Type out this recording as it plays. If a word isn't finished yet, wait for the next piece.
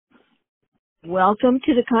Welcome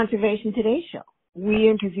to the Conservation Today Show. We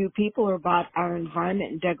interview people about our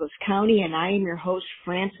environment in Douglas County, and I am your host,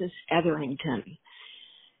 Frances Etherington.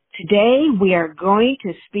 Today, we are going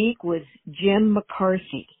to speak with Jim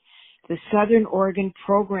McCarthy, the Southern Oregon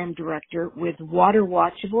Program Director with Water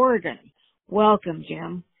Watch of Oregon. Welcome,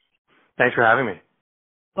 Jim. Thanks for having me.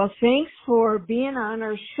 Well, thanks for being on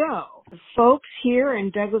our show. Folks here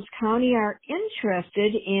in Douglas County are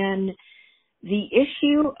interested in the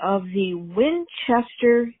issue of the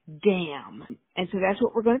Winchester Dam. And so that's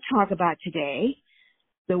what we're going to talk about today.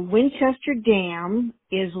 The Winchester Dam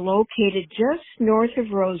is located just north of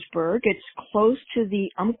Roseburg. It's close to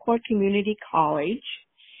the Umpqua Community College.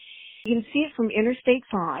 You can see it from Interstate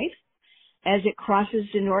 5 as it crosses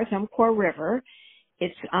the North Umpqua River.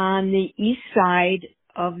 It's on the east side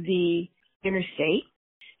of the interstate.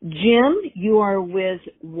 Jim, you are with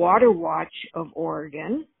Water Watch of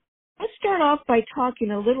Oregon. Let's start off by talking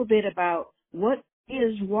a little bit about what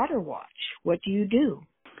is Water Watch? What do you do?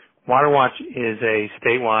 Water Watch is a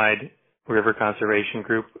statewide river conservation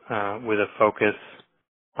group with a focus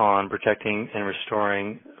on protecting and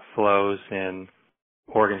restoring flows in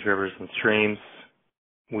Oregon's rivers and streams.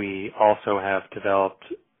 We also have developed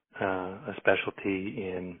a specialty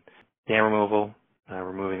in dam removal,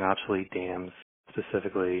 removing obsolete dams,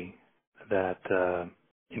 specifically that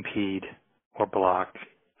impede or block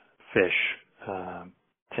fish, salmon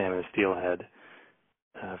and steelhead,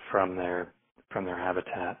 from their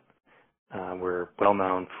habitat. We're well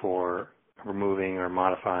known for removing or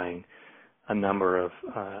modifying a number of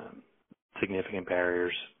significant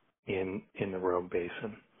barriers in the Rogue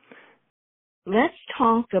Basin. Let's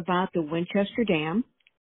talk about the Winchester Dam.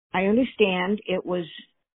 I understand it was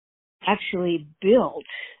actually built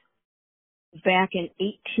back in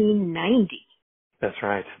 1890. That's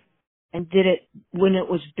right. And when it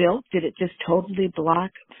was built, did it just totally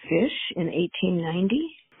block fish in 1890?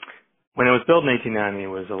 When it was built in 1890, it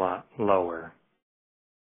was a lot lower.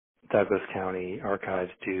 Douglas County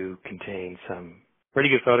archives do contain some pretty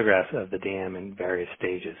good photographs of the dam in various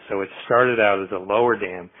stages. So it started out as a lower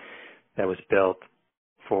dam that was built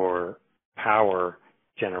for power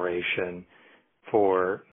generation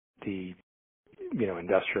for the,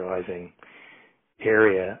 industrializing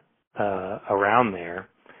area around there.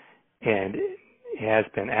 And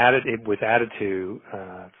it was added to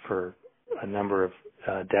for a number of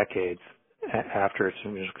decades after its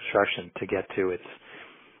initial construction to get to its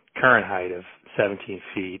current height of 17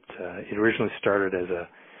 feet. It originally started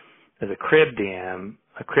as a crib dam.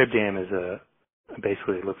 A crib dam is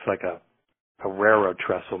basically it looks like a railroad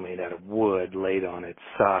trestle made out of wood laid on its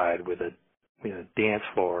side with a dance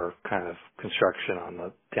floor kind of construction on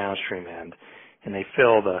the downstream end, and they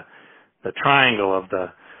fill the triangle of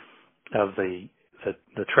the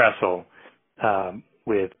trestle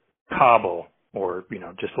with cobble or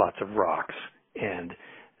just lots of rocks, and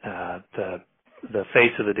the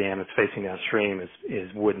face of the dam that's facing downstream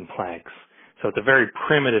is wooden planks. So it's a very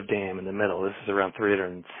primitive dam in the middle. This is around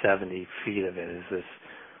 370 feet of it is this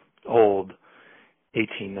old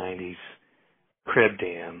 1890s crib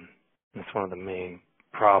dam. That's one of the main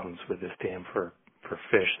problems with this dam for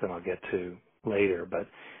fish that I'll get to later. But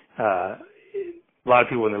a lot of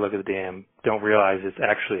people, when they look at the dam, don't realize it's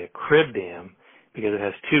actually a crib dam because it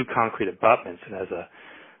has two concrete abutments. It has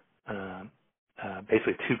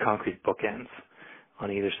basically two concrete bookends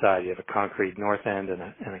on either side. You have a concrete north end and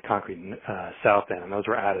a concrete south end, and those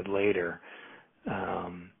were added later,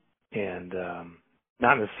 and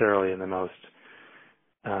not necessarily in the most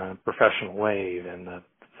professional way. And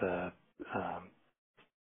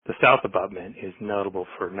the south abutment is notable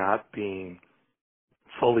for not being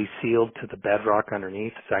fully sealed to the bedrock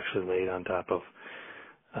underneath. It's actually laid on top of,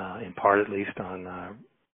 in part at least,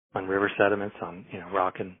 on river sediments, on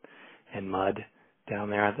rock and mud down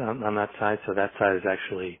there on that side. So that side is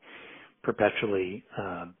actually perpetually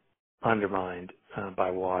undermined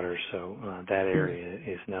by water. So that area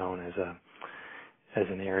is known as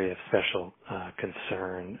an area of special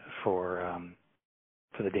concern for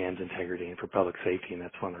the dam's integrity and for public safety, and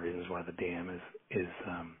that's one of the reasons why the dam is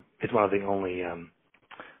one of the only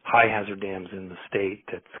high hazard dams in the state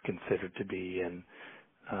that's considered to be in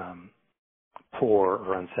poor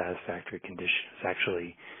or unsatisfactory condition. It's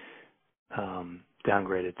actually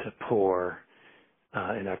downgraded to poor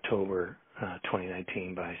in October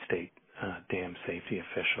 2019 by state dam safety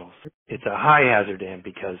officials. It's a high hazard dam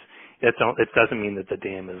because it doesn't mean that the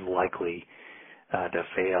dam is likely to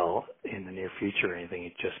fail in the near future or anything.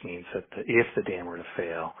 It just means that if the dam were to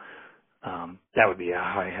fail, that would be a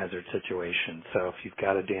high hazard situation. So if you've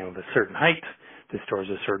got a dam of a certain height that stores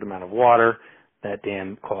a certain amount of water, that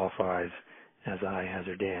dam qualifies as a high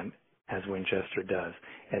hazard dam. as Winchester does.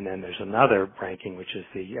 And then there's another ranking, which is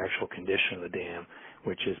the actual condition of the dam,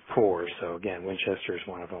 which is poor. So again, Winchester is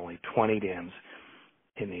one of only 20 dams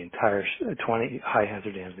in the entire 20 high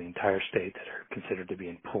hazard dams in the entire state that are considered to be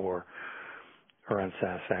in poor or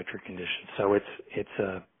unsatisfactory condition. So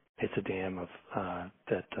it's a dam of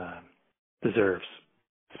that deserves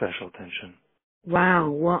special attention. Wow.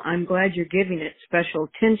 Well, I'm glad you're giving it special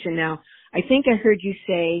attention. Now, I think I heard you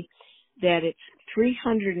say that it's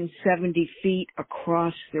 370 feet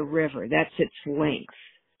across the river. That's its length,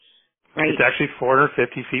 right? It's actually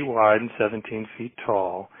 450 feet wide and 17 feet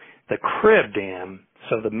tall. The Crib Dam,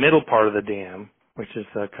 so the middle part of the dam, which is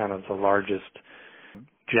kind of the largest,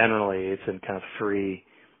 generally it's in kind of 3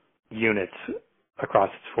 units across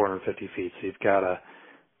its 450 feet. So you've got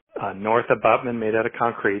a north abutment made out of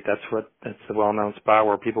concrete. That's the well-known spot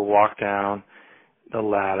where people walk down the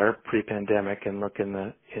ladder pre-pandemic and look in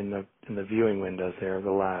the viewing windows there of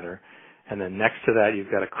the ladder. And then next to that,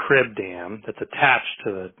 you've got a Crib Dam that's attached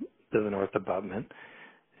to the north abutment.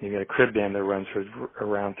 You've got a Crib Dam that runs for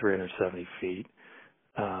around 370 feet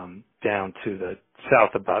down to the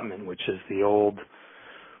south abutment, which is the old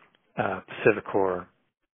Pacificor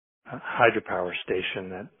hydropower station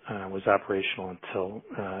that was operational until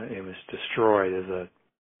it was destroyed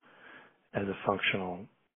as a functional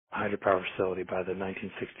hydropower facility by the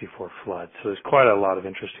 1964 flood. So there's quite a lot of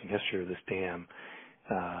interesting history of this dam.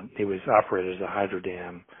 It was operated as a hydro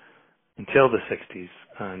dam until the 60s,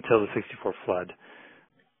 until the 64 flood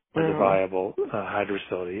was a viable hydro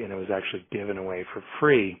facility, and it was actually given away for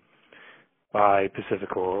free by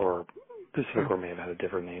Pacificor, or Pacificor may have had a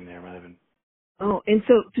different name there. Might have been. Oh, and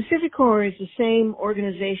so Pacificor is the same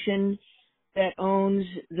organization that owns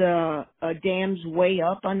the dams way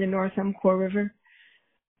up on the North Umpqua River?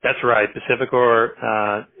 That's right.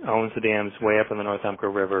 Pacificor owns the dams way up on the North Umpqua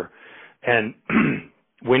River, and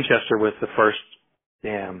Winchester was the first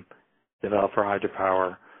dam developed for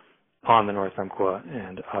hydropower on the North Umpqua,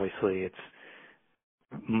 and obviously it's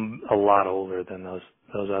a lot older than those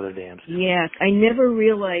other dams. Yes, I never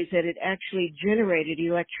realized that it actually generated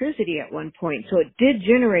electricity at one point. So it did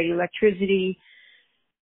generate electricity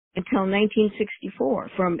until 1964,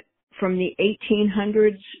 from the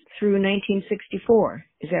 1800s through 1964.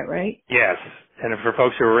 Is that right? Yes, and for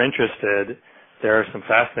folks who are interested, there are some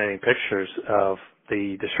fascinating pictures of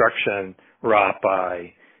the destruction wrought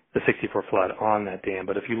by the 64 flood on that dam.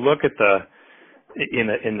 But if you look at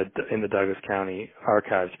in the Douglas County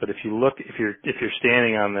archives, but if you're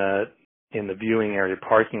standing in the viewing area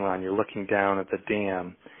parking lot, and you're looking down at the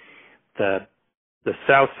dam, the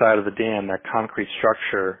south side of the dam, that concrete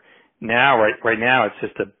structure, now right now it's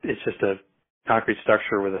just a concrete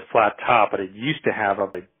structure with a flat top, but it used to have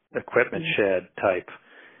a equipment shed type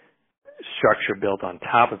structure built on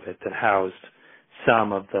top of it that housed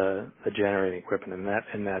some of the generating equipment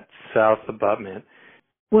in that south abutment.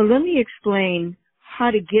 Well, let me explain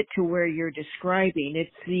how to get to where you're describing.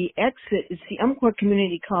 It's the exit, it's the Umpqua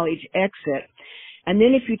Community College exit. And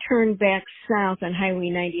then if you turn back south on Highway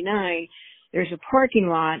 99, there's a parking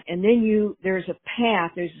lot, and then there's a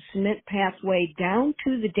path, there's a cement pathway down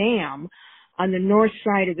to the dam on the north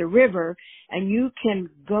side of the river, and you can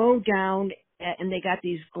go down, and they got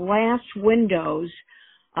these glass windows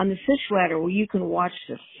on the fish ladder where you can watch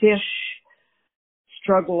the fish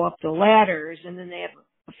struggle up the ladders, and then they have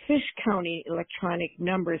a fish county electronic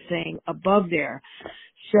number thing above there.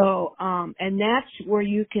 So, and that's where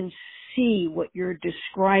you can see what you're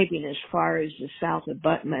describing as far as the south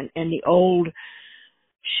abutment and the old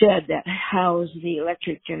shed that housed the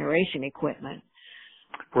electric generation equipment.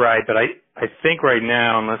 Right, but I think right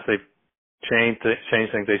now, unless they've changed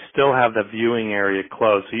things, they still have the viewing area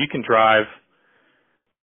closed. So you can drive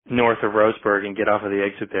north of Roseburg and get off of the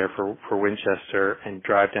exit there for Winchester and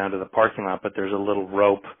drive down to the parking lot, but there's a little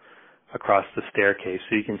rope across the staircase.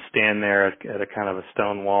 So you can stand there at a kind of a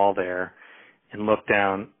stone wall there and look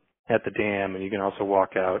down at the dam, and you can also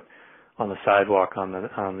walk out on the sidewalk on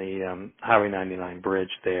the Highway 99 bridge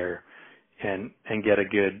there and get a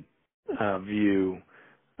good view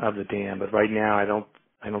of the dam. But right now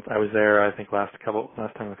I was there I think last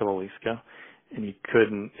time a couple of weeks ago, and it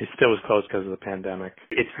still was closed because of the pandemic.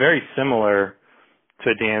 It's very similar to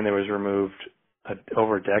a dam that was removed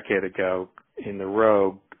over a decade ago in the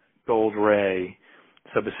Rogue, Gold Ray.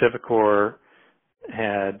 So Pacificor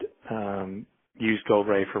had used Gold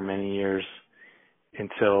Ray for many years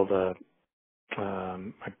until I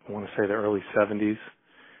want to say the early 70s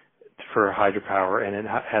for hydropower, and it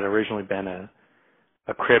had originally been a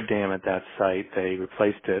crib dam at that site. They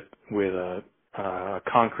replaced it with a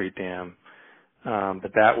concrete dam,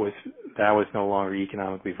 but that was no longer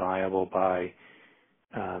economically viable by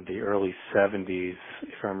the early 70s,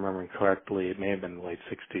 if I'm remembering correctly. It may have been the late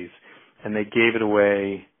 60s, and they gave it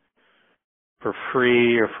away for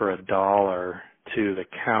free or for $1 to the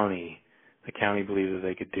county. The county believed that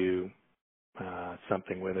they could do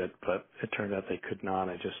something with it, but it turned out they could not.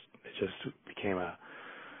 It just became a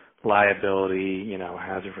liability,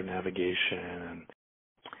 hazard for navigation. And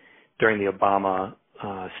during the Obama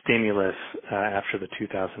stimulus after the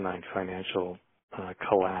 2009 financial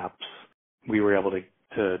collapse, we were able to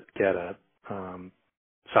get a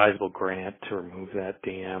sizable grant to remove that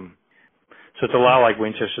dam. So it's a lot like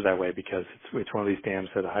Winchester that way, because it's one of these dams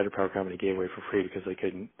that a hydropower company gave away for free because they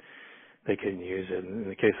couldn't use it. In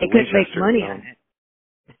the case of They couldn't Winchester, make money on it.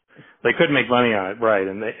 They couldn't make money on it, right?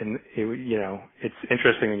 And it's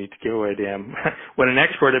interesting when you give away a dam. When an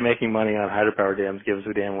expert at making money on hydropower dams gives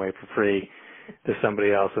a dam away for free to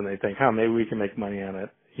somebody else, and they think, maybe we can make money on it.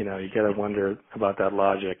 You got to wonder about that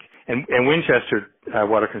logic. And Winchester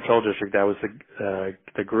Water Control District, that was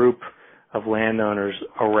the group of landowners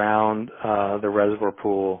around the reservoir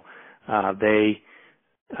pool. They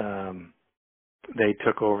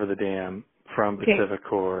took over the dam from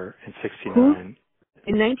PacifiCorp in '69.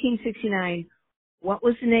 In 1969, what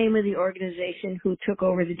was the name of the organization who took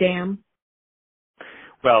over the dam?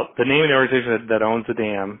 Well, the name of the organization that owns the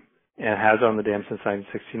dam and has owned the dam since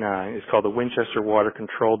 1969 is called the Winchester Water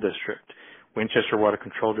Control District. Winchester Water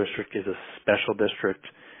Control District is a special district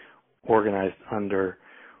organized under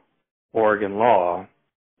Oregon law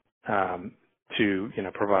to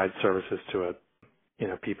provide services to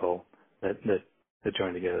people that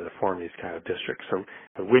join together to form these kind of districts. So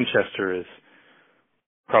Winchester is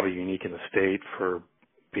probably unique in the state for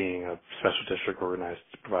being a special district organized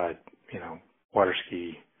to provide water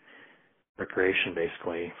ski recreation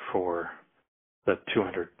basically for the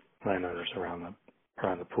 200 landowners around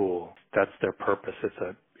the pool. That's their purpose.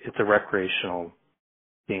 It's a recreational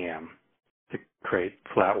dam to create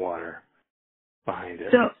flat water behind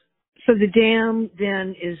it. So the dam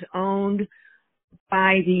then is owned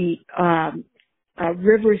by the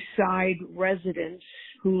Riverside residents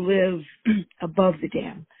who live above the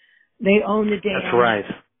dam. They own the dam. That's right.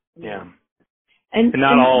 Yeah. And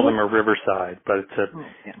not all of them are Riverside, but it's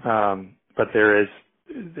but there's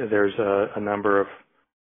a number of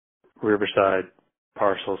Riverside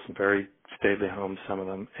parcels, some very stately homes, some of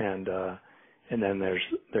them, and then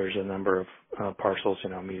there's a number of parcels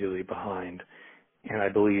immediately behind. And I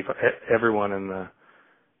believe everyone in the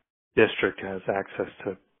district has access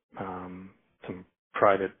to some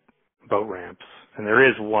private boat ramps, and there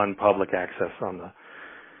is one public access on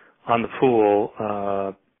the pool,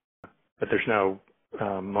 but there's no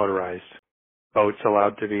motorized boats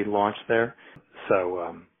allowed to be launched there.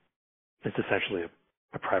 So it's essentially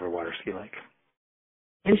a private water ski lake.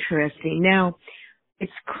 Interesting. Now,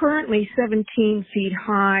 it's currently 17 feet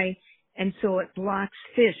high, and so it blocks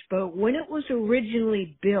fish. But when it was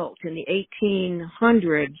originally built in the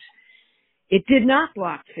 1800s, it did not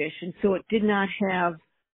block fish, and so it did not have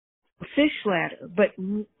a fish ladder. But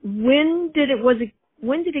when did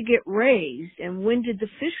it get raised, and when did the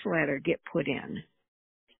fish ladder get put in?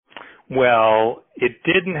 Well, it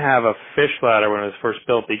didn't have a fish ladder when it was first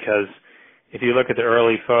built, because if you look at the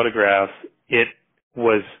early photographs, it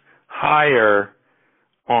was higher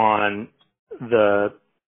on the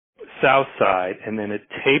south side, and then it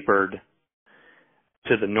tapered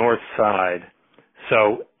to the north side.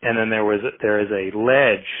 So, and then there is a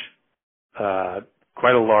ledge,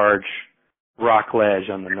 quite a large rock ledge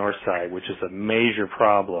on the north side, which is a major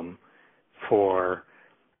problem for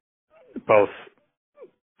both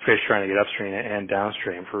fish trying to get upstream and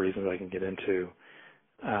downstream for reasons I can get into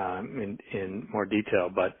in more detail.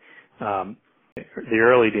 But the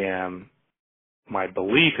early dam, my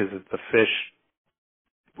belief is that the fish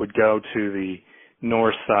would go to the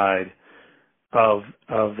north side of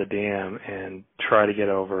the dam and try to get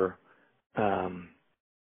over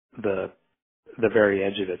the very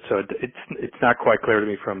edge of it. So it's not quite clear to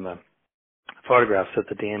me from the photographs that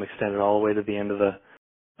the dam extended all the way to the end of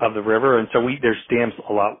the river. And so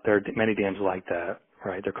there are many dams like that,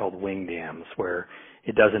 right? They're called wing dams, where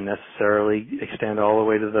it doesn't necessarily extend all the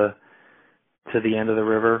way to the end of the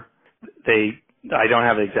river. I don't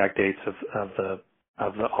have the exact dates of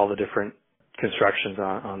all the different constructions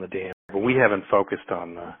on the dam, but we haven't focused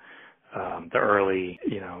on the early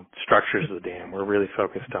structures of the dam. We're really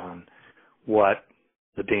focused on what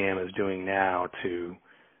the dam is doing now to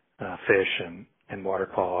fish and water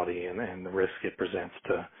quality and the risk it presents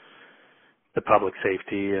to the public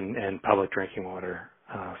safety and public drinking water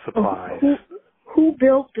supplies. Who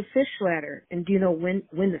built the fish ladder, and do you know when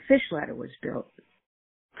the fish ladder was built?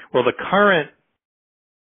 Well, the current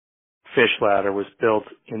fish ladder was built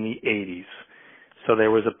in the 80s. So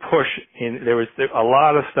there was a push a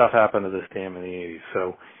lot of stuff happened to this dam in the 80s.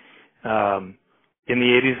 So, in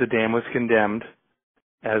the 80s, the dam was condemned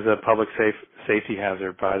as a public safety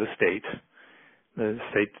hazard by the state. The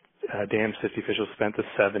state dam safety officials spent the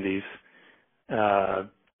 70s,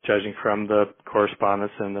 judging from the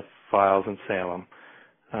correspondence and the files in Salem,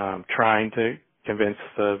 trying to convince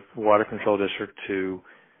the water control district to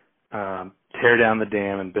tear down the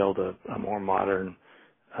dam and build a more modern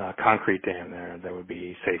concrete dam there that would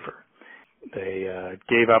be safer. They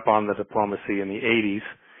gave up on the diplomacy in the 80s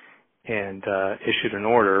and issued an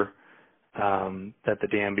order that the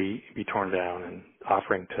dam be torn down, and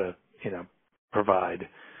offering to provide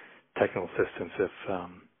technical assistance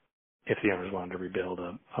if the owners wanted to rebuild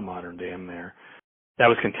a modern dam there. That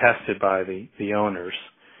was contested by the owners,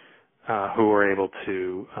 who were able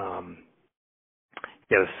to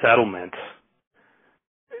get a settlement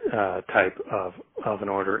type of an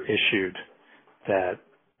order issued that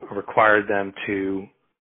required them to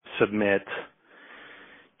submit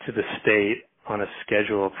to the state on a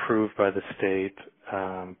schedule approved by the state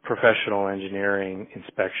professional engineering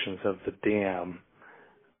inspections of the dam,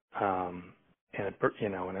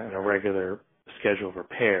 and a regular schedule of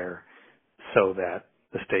repair, so that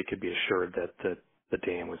the state could be assured that the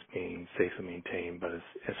dam was being safely maintained. But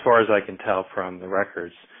as far as I can tell from the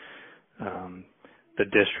records, the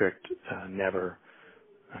district never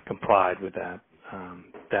complied with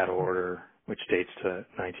that order, which dates to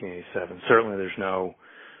 1987. Certainly,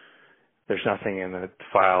 there's nothing in the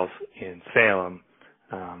files in Salem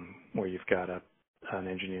where you've got an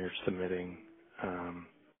engineer submitting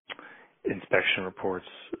inspection reports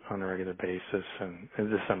on a regular basis, and this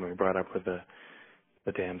is something we brought up with the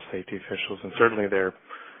dam safety officials. And certainly,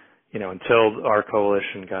 until our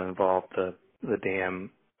coalition got involved, the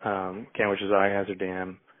dam, Kennewich's Eye Hazard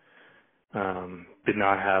Dam, did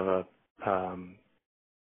not have a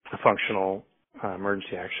functional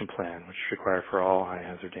emergency action plan, which is required for all high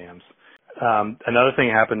hazard dams. Another thing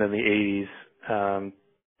happened in the 80s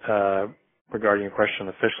regarding your question on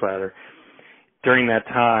the fish ladder. During that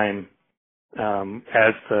time,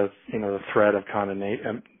 as the threat of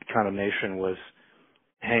condemnation was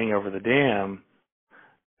hanging over the dam,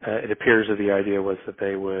 it appears that the idea was that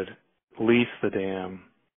they would lease the dam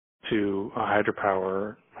to a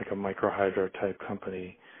hydropower, like a microhydro type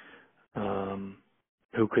company,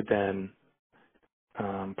 who could then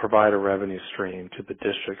provide a revenue stream to the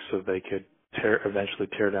district so they could eventually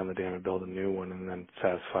tear down the dam and build a new one, and then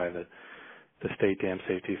satisfy the state dam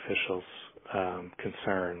safety officials'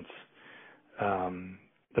 concerns.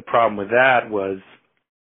 The problem with that was,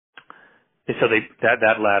 so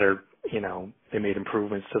that ladder, they made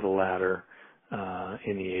improvements to the ladder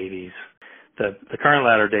in the 80s. The current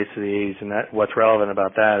ladder dates to the 80s, and what's relevant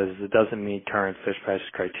about that is it doesn't meet current fish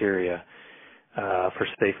passage criteria for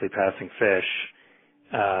safely passing fish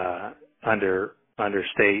under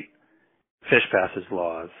state fish passage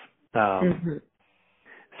laws.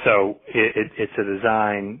 So it's a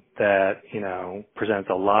design that presents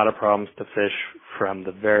a lot of problems to fish from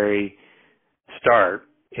the very start,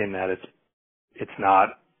 in that it's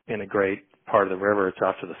not in a great part of the river; it's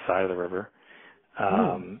off to the side of the river.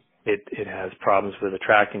 It has problems with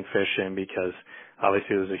attracting fish in, because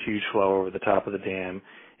obviously there's a huge flow over the top of the dam,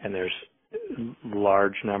 and there's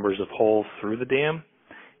large numbers of holes through the dam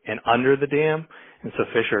and under the dam, and so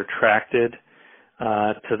fish are attracted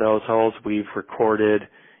to those holes. We've recorded,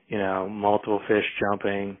 multiple fish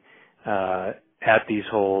jumping at these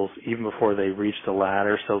holes even before they reach the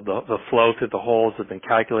ladder. So the flow through the holes has been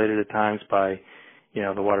calculated at times by,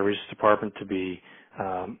 the Water Resources Department to be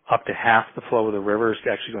up to half the flow of the river is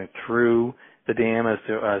actually going through the dam as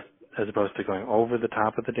opposed to going over the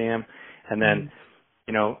top of the dam. And then,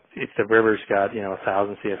 if the river's got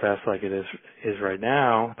 1,000 CFS like it is right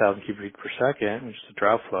now, 1,000 cubic feet per second, which is a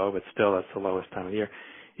drought flow, but still that's the lowest time of the year.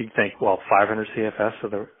 You can think, 500 CFS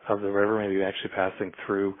of the river maybe actually passing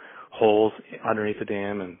through holes underneath the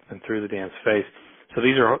dam and through the dam's face. So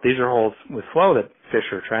these are holes with flow that fish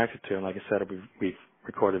are attracted to, and like I said, we've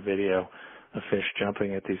recorded video of fish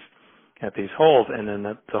jumping at these holes. And then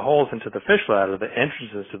the holes into the fish ladder, the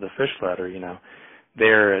entrances to the fish ladder,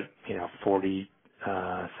 they're at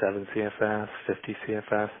 47 CFS, 50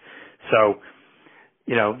 CFS. So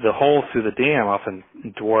the holes through the dam often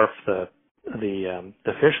dwarf the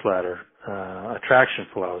fish ladder attraction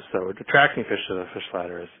flow. So attracting fish to the fish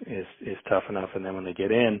ladder is tough enough, and then when they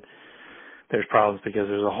get in, there's problems because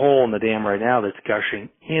there's a hole in the dam right now that's gushing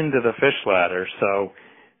into the fish ladder. So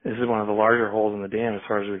this is one of the larger holes in the dam as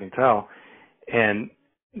far as we can tell, and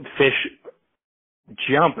fish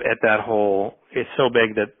jump at that hole is so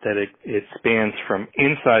big that it spans from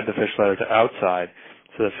inside the fish ladder to outside.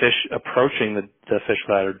 So the fish approaching the fish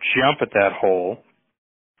ladder jump at that hole,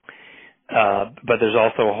 but there's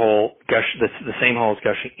also a hole, the same hole is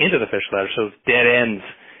gushing into the fish ladder, so it's dead ends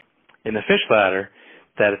in the fish ladder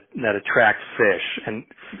that attracts fish. And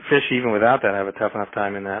fish, even without that, have a tough enough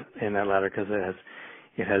time in that ladder because they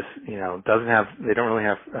don't really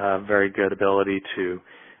have very good ability to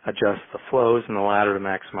adjust the flows in the ladder to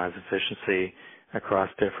maximize efficiency across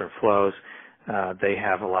different flows. They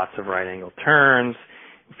have lots of right angle turns.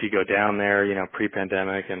 If you go down there,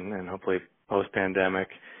 pre-pandemic and hopefully post-pandemic,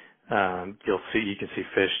 you can see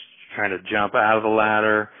fish trying to jump out of the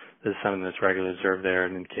ladder. This is something that's regularly observed there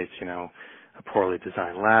and indicates, a poorly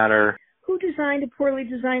designed ladder. Who designed a poorly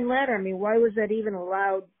designed ladder? I mean, why was that even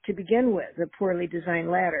allowed to begin with, a poorly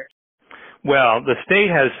designed ladder? Well, the state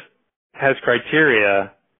has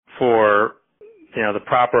criteria for, the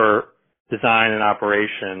proper design and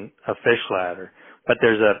operation of fish ladder, but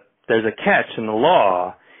there's a catch in the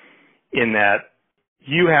law in that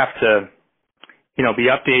you have to, be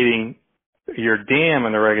updating your dam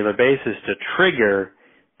on a regular basis to trigger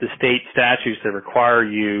the state statutes that require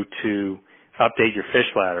you to update your fish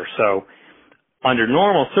ladder. So under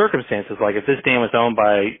normal circumstances, like if this dam was still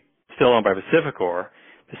owned by Pacificor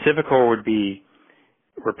would be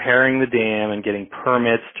repairing the dam and getting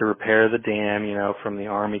permits to repair the dam, from the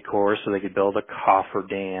Army Corps so they could build a coffer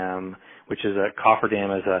dam, which is a coffer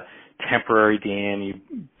dam is a temporary dam you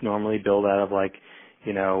normally build out of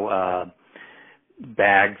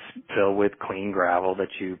bags filled with clean gravel that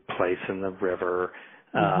you place in the river,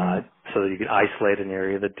 so that you can isolate an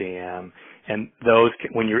area of the dam. And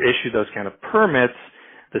when you're issued those kind of permits,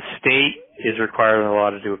 the state is required in the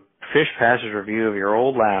law to do a fish passage review of your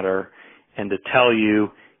old ladder and to tell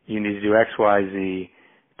you need to do X, Y, Z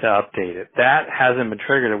to update it. That hasn't been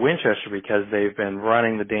triggered at Winchester because they've been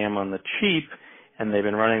running the dam on the cheap, and they've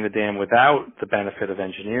been running the dam without the benefit of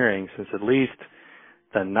engineering since at least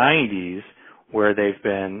the 90s, where they've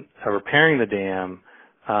been repairing the dam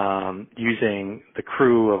using the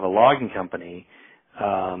crew of a logging company,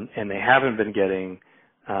 and they haven't been getting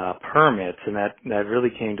permits, and that really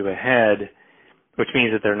came to a head, which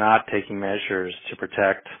means that they're not taking measures to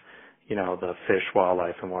protect, the fish,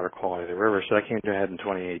 wildlife, and water quality of the river. So that came to a head in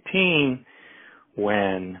 2018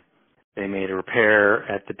 when they made a repair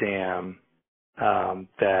at the dam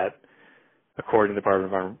that, according to the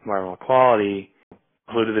Department of Environmental Quality,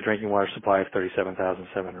 polluted the drinking water supply of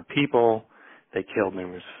 37,700 people. They killed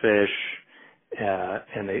numerous fish,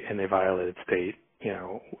 and they violated state,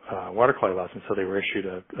 water quality laws, and so they were issued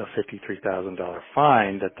a $53,000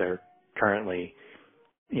 fine that they're currently,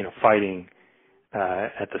 fighting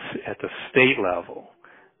at the state level.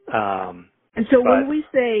 And so when we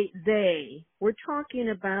say they, we're talking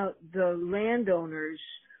about the landowners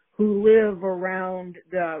who live around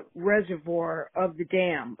the reservoir of the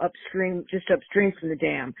dam, just upstream from the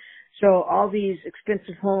dam. So all these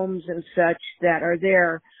expensive homes and such that are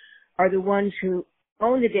there are the ones who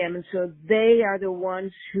own the dam, and so they are the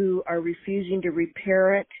ones who are refusing to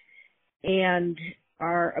repair it and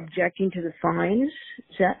are objecting to the fines.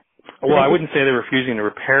 Is that? Well, I wouldn't say they're refusing to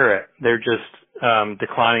repair it. They're just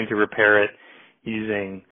declining to repair it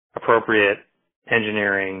using appropriate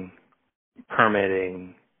engineering,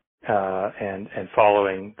 permitting, and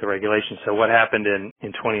following the regulations. So what happened in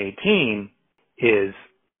 2018 is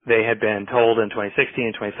they had been told in 2016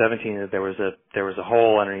 and 2017 that there was a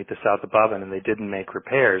hole underneath the south abutment, and they didn't make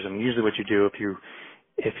repairs. I mean, usually what you do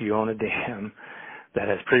if you own a dam that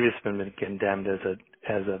has previously been condemned as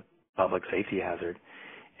a public safety hazard,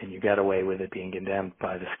 and you got away with it being condemned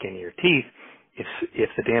by the skin of your teeth, if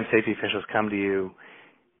the dam safety officials come to you,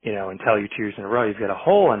 and tell you 2 years in a row you've got a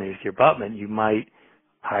hole underneath your abutment, you might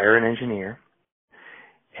hire an engineer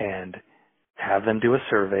and have them do a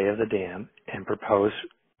survey of the dam and propose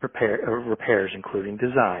repairs, including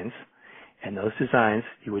designs, and those designs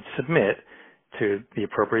you would submit to the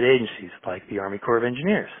appropriate agencies like the Army Corps of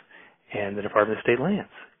Engineers and the Department of State Lands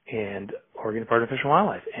and Oregon Department of Fish and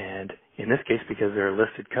Wildlife, and in this case, because they're a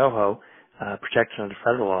listed coho, protection under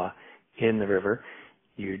federal law in the river,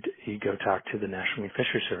 you'd go talk to the National Marine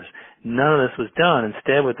Fisheries Service. None of this was done.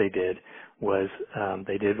 Instead, what they did was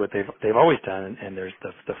they did what they've always done, and there's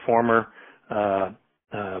the former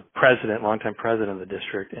president, longtime president of the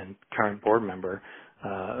district and current board member,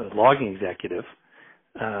 logging executive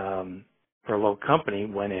for a local company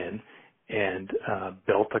went in and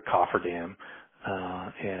built a coffer dam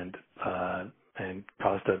and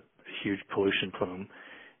caused a huge pollution plume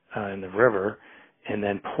in the river, and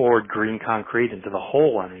then poured green concrete into the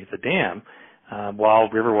hole underneath the dam while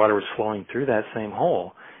river water was flowing through that same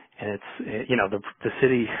hole. And the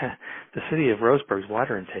city, the city of Roseburg's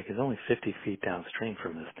water intake is only 50 feet downstream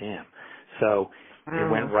from this dam. So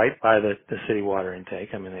it went right by the city water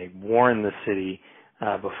intake. I mean, they warned the city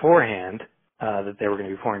beforehand that they were going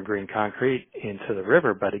to be pouring green concrete into the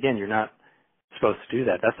river. But again, you're not supposed to do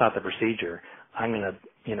that. That's not the procedure. I'm going to,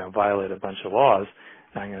 violate a bunch of laws.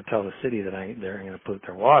 I'm going to tell the city that they're going to pollute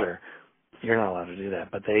their water. You're not allowed to do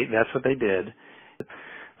that. But that's what they did.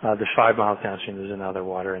 There's 5 miles downstream. There's another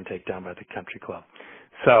water intake down by the country club.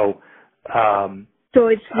 So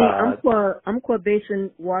it's the Umpqua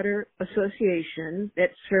Basin Water Association that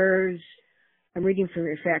serves, I'm reading from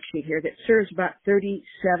your fact sheet here, that serves about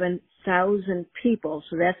 37,000 people.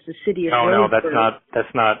 So that's the city of Roseburg. No,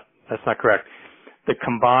 that's not correct. The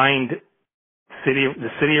combined the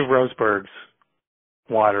city of Roseburg's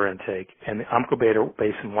water intake and the Umpqua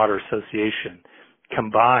Basin Water Association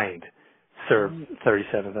combined serve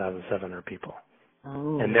 37,700 people.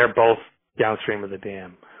 Oh. And they're both downstream of the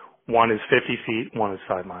dam. One is 50 feet, one is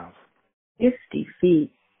 5 miles. 50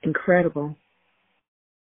 feet. Incredible.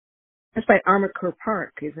 That's by Armicoeur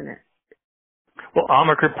Park, isn't it? Well,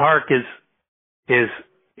 Armicoeur Park is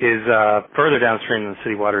further downstream than the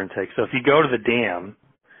city water intake. So if you go to the dam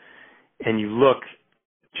and you look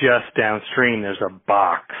just downstream, there's a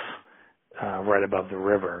box right above the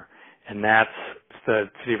river, and that's the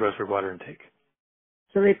city of Roseburg water intake.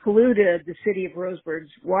 So they polluted the city of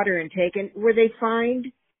Roseburg's water intake, and were they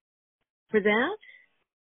fined for that?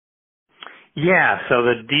 Yeah, so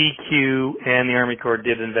the DQ and the Army Corps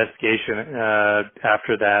did an investigation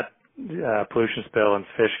after that pollution spill and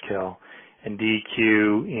fish kill, and DQ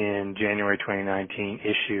in January 2019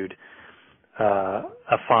 issued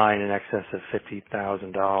a fine in excess of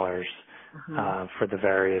 $50,000 for the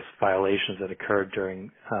various violations that occurred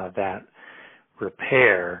during that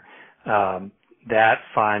repair. That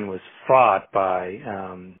fine was fought by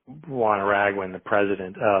Juan Araguen, the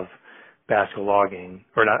president of Basco Logging,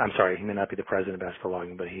 or not, I'm sorry, he may not be the president of Basco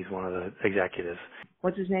Logging, but he's one of the executives.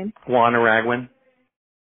 What's his name? Juan Araguen.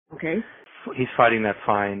 Okay. He's fighting that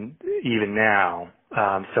fine even now.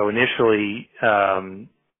 So initially, and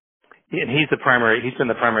he's been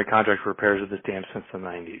the primary contractor for repairs of this dam since the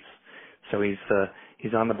 90s. So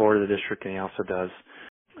he's on the board of the district, and he also does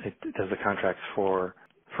the contracts for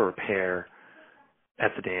repair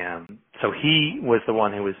at the dam. So he was the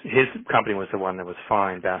one his company was the one that was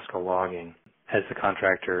fined Basco Logging as the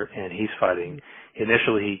contractor, and he's fighting.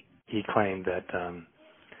 Initially, he claimed that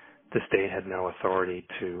the state had no authority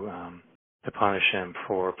to punish him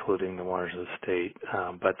for polluting the waters of the state,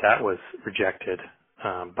 but that was rejected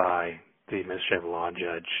by the administrative law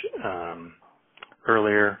judge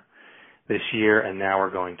earlier this year, and now we're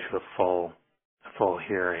going to a full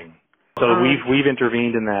hearing. So we've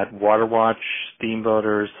intervened in that. Water Watch,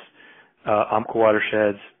 Steamboaters, Umpqua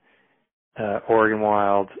Watersheds, Oregon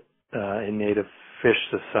Wild, and Native Fish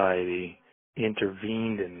Society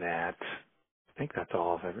intervened in that. I think that's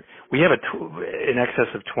all of it. We have in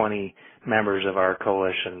excess of 20 members of our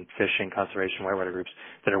coalition, fishing, conservation, whitewater groups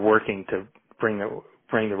that are working to bring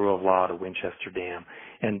the rule of law to Winchester Dam.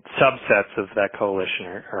 And subsets of that coalition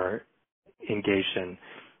are engaged in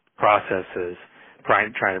processes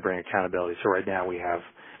trying to bring accountability. So right now we have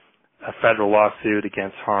a federal lawsuit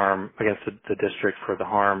against the district for the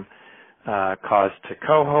harm caused to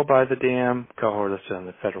coho by the dam. Coho are listed on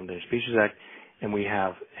the Federal Endangered Species Act, and we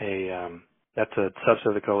have that's a subset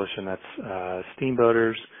of the coalition. That's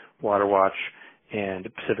Steamboaters, Water Watch, and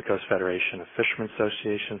Pacific Coast Federation of Fishermen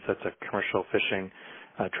Associations. That's a commercial fishing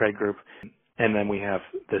trade group. And then we have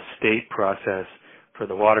the state process for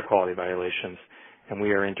the water quality violations, and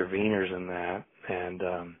we are interveners in that, and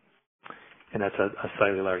that's a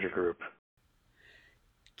slightly larger group.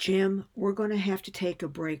 Jim, we're going to have to take a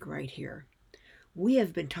break right here. We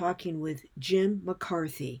have been talking with Jim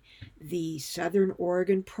McCarthy, the Southern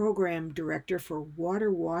Oregon Program Director for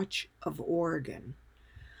Water Watch of Oregon.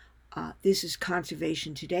 This is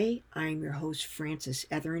Conservation Today. I'm your host, Frances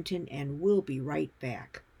Etherington, and we'll be right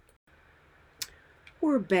back.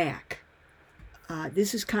 We're back.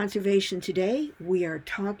 This is Conservation Today. We are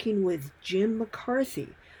talking with Jim McCarthy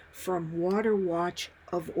from Water Watch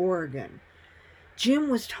of Oregon. Jim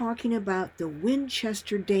was talking about the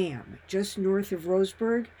Winchester Dam, just north of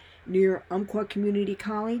Roseburg, near Umpqua Community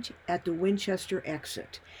College at the Winchester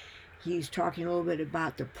exit. He's talking a little bit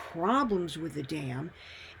about the problems with the dam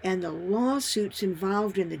and the lawsuits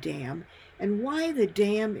involved in the dam and why the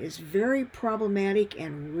dam is very problematic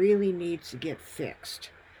and really needs to get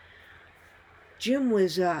fixed. Jim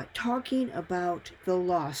was talking about the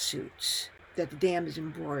lawsuits that the dam is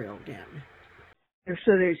embroiled in.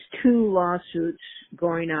 So there's two lawsuits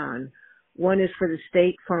going on. One is for the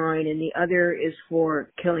state fine and the other is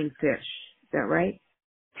for killing fish. Is that right?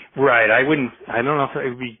 Right. I don't know if it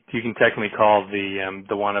would be, you can technically call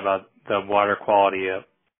the one about the water quality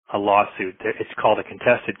a lawsuit. It's called a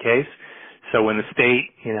contested case. So when the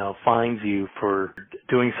state, fines you for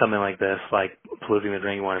doing something like this, like polluting the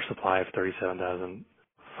drinking water supply of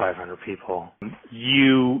 37,500 people,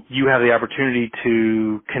 you have the opportunity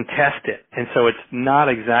to contest it. And so it's not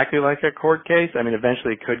exactly like a court case. I mean,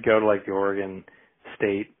 eventually it could go to like the Oregon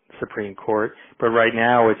State Supreme Court, but right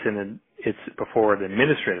now it's before an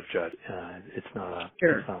administrative judge. It's not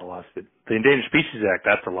a lawsuit. The Endangered Species Act,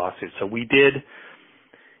 that's a lawsuit. So we did,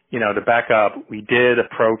 to back up, we did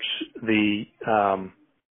approach the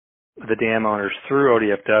dam owners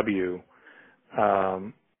through ODFW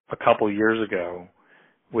a couple years ago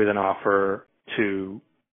with an offer to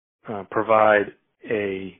provide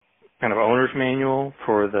a kind of owner's manual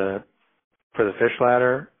for the fish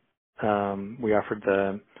ladder. We offered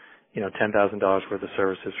 $10,000 worth of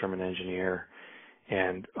services from an engineer,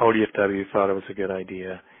 and ODFW thought it was a good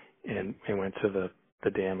idea and went to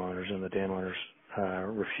the dam owners, and the dam owners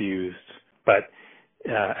refused. But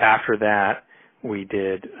after that, we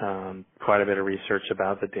did quite a bit of research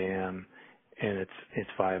about the dam and its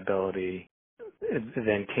viability. It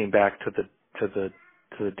then came back to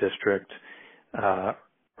the district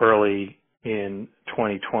early in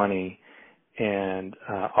 2020 and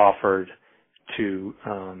offered to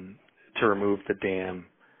remove the dam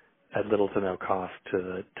at little to no cost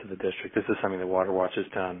to the district. This is something that Water Watch has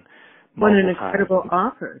done What multiple an incredible times.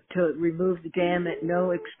 offer to remove the dam at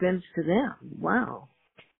no expense to them. Wow.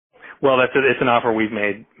 Well, it's an offer we've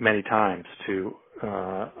made many times to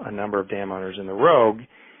a number of dam owners in the Rogue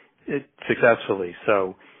successfully.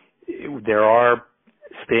 So there are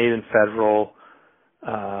state and federal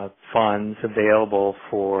funds available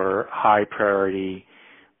for high priority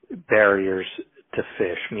barriers to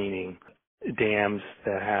fish, meaning dams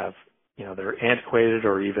that have, they're antiquated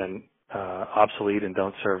or even obsolete and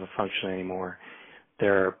don't serve a function anymore.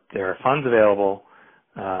 There are funds available,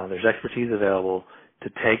 there's expertise available to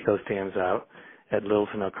take those dams out at little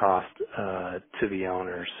to no cost to the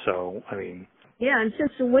owners. So, yeah, and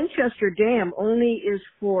since the Winchester Dam only is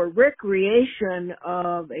for recreation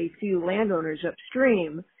of a few landowners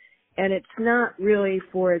upstream, and it's not really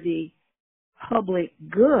for the public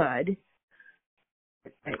good.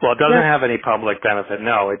 Well, it doesn't have any public benefit.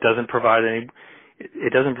 No, it doesn't provide any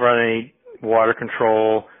water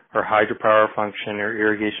control or hydropower function or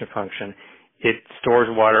irrigation function. It stores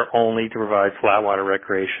water only to provide flat water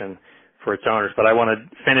recreation for its owners. But I want to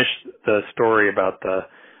finish the story about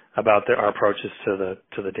our approaches to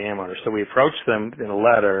the dam owners. So we approached them in a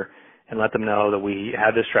letter and let them know that we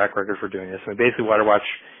had this track record for doing this. Basically, Water Watch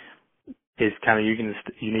is kind of unique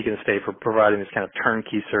in the state for providing this kind of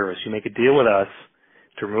turnkey service. You make a deal with us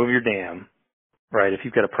to remove your dam, right? If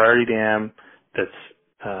you've got a priority dam that's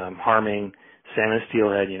harming salmon and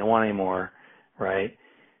steelhead, you don't want any more, right?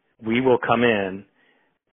 We will come in,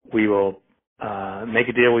 we will make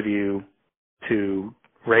a deal with you to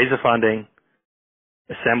raise the funding,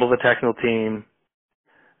 assemble the technical team,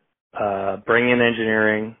 bring in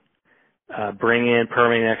engineering, bring in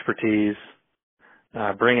permitting expertise,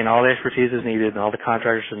 bring in all the expertise that's needed and all the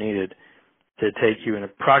contractors that are needed to take you in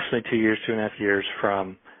approximately 2.5 years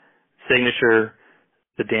from signature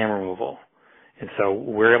to dam removal. And so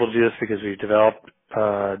we're able to do this because we've developed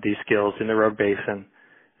these skills in the Rogue Basin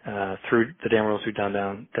through the dam removals we've done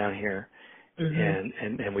down here.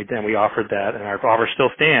 Mm-hmm. And we offered that, and our offer still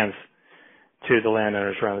stands to the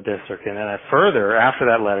landowners around the district. And then further, after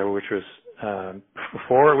that letter, which was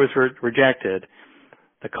before it was rejected,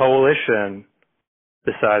 the coalition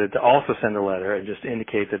decided to also send a letter and just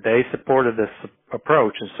indicate that they supported this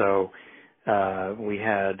approach. And so we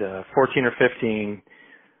had 14 or 15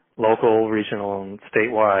 local, regional, and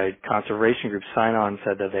statewide conservation groups sign on and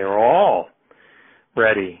said that they were all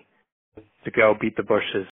ready to go beat the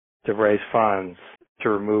bushes to raise funds to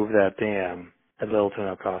remove that dam at little to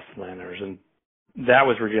no cost to landowners. And that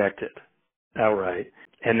was rejected outright.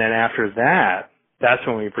 And then after that, that's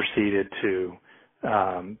when we proceeded to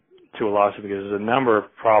a lawsuit, because there's a number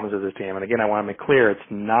of problems with this dam. And again, I want to make clear, it's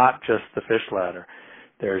not just the fish ladder.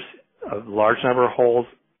 There's a large number of holes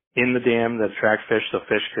in the dam that attract fish, so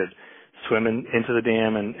fish could swim into the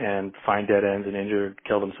dam and find dead ends and injure,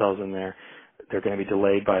 kill themselves in there. They're going to be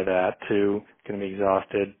delayed by that too, going to be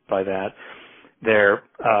exhausted by that. There's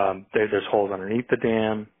holes underneath the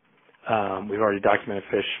dam. We've already documented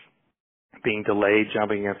fish being delayed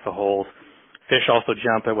jumping against the holes. Fish also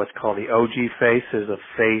jump at what's called the OG face. There's a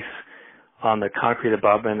face on the concrete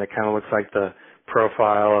abutment that kind of looks like the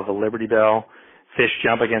profile of a Liberty Bell. Fish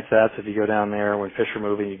jump against that, so if you go down there when fish are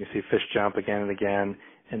moving, you can see fish jump again and again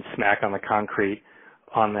and smack on the concrete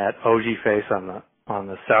on that ogee face on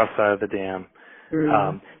the south side of the dam.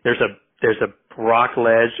 Mm-hmm. There's a rock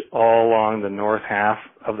ledge all along the north half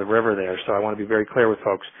of the river there, so I want to be very clear with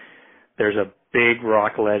folks. There's a big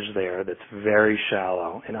rock ledge there that's very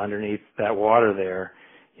shallow, and underneath that water there,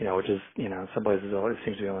 which is, in some places it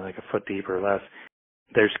seems to be only like a foot deep or less,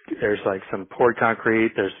 there's like some poured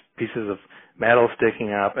concrete, there's pieces of metal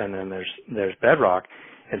sticking up, and then there's bedrock.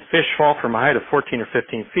 And fish fall from a height of 14 or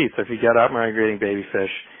 15 feet. So if you get out migrating baby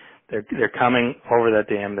fish, they're coming over that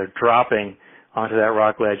dam, they're dropping onto that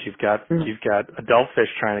rock ledge. You've got adult fish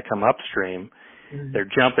trying to come upstream. Mm-hmm. They're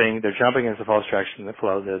jumping against the false attraction that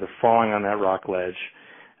flows there. They're falling on that rock ledge.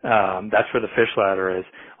 That's where the fish ladder is.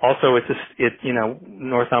 Also,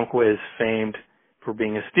 North Umpqua is famed for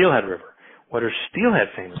being a steelhead river. What are steelhead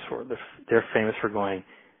famous for? They're famous for going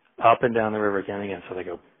up and down the river again and again. So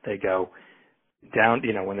they go down,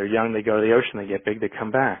 when they're young, they go to the ocean, they get big, they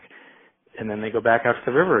come back. And then they go back out to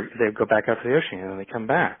the river, they go back out to the ocean, and then they come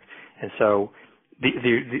back. And so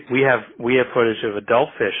we have footage of adult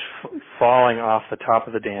fish falling off the top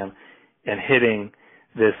of the dam and hitting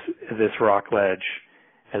this rock ledge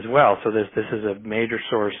as well. So this is a major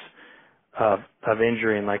source of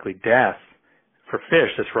injury and likely death for fish,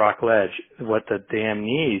 this rock ledge. What the dam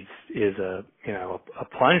needs is a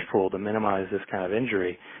plunge pool to minimize this kind of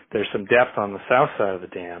injury. There's some depth on the south side of the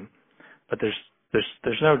dam, but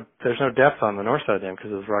there's no depth on the north side of the dam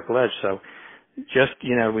because of the rock ledge. So just,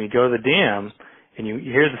 when you go to the dam and you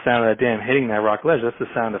hear the sound of that dam hitting that rock ledge, that's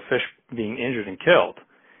the sound of fish being injured and killed.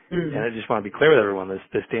 Mm-hmm. And I just want to be clear with everyone,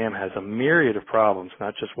 this dam has a myriad of problems,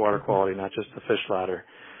 not just water quality, not just the fish ladder,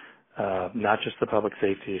 not just the public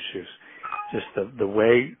safety issues. Just the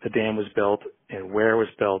way the dam was built and where it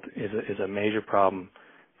was built is a major problem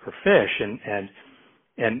for fish, and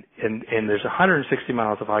there's 160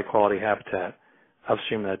 miles of high quality habitat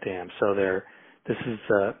upstream of that dam. So this is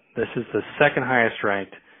the second highest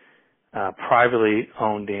ranked privately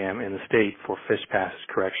owned dam in the state for fish passes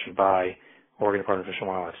correction by Oregon Department of Fish and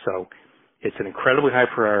Wildlife. So it's an incredibly high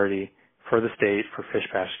priority for the state for fish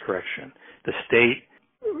passes correction. The state,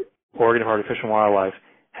 Oregon Department of Fish and Wildlife,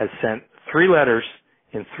 has sent 3 letters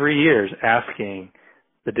in 3 years asking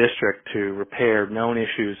the district to repair known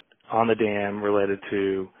issues on the dam related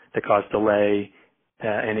to that cause delay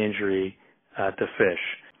and injury to fish.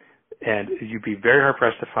 And you'd be very hard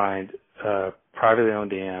pressed to find a privately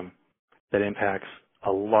owned dam that impacts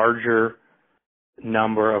a larger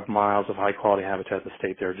number of miles of high quality habitat in the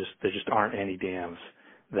state. There just aren't any dams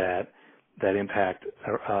that impact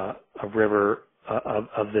a river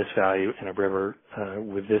of this value and a river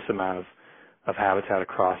with this amount of habitat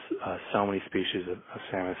across so many species of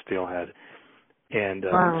salmon steelhead. And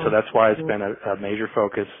wow. So that's why it's been a major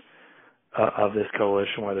focus of this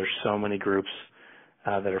coalition, where there's so many groups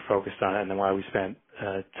that are focused on it, and then why we spent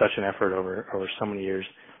such an effort over so many years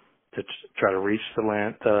to try to reach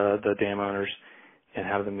the dam owners and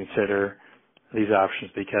have them consider these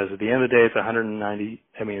options, because at the end of the day, it's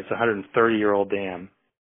a 130-year-old dam,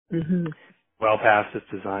 mm-hmm. well past its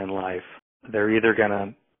design life. They're either going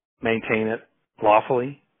to maintain it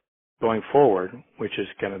lawfully going forward, which is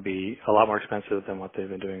going to be a lot more expensive than what they've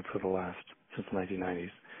been doing since the 1990s,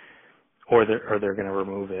 or they're going to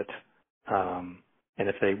remove it. And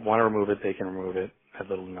if they want to remove it, they can remove it at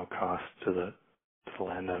little to no cost to the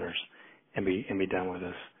landowners and be done with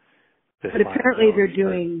this. But apparently they're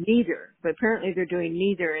doing neither.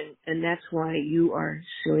 And that's why you are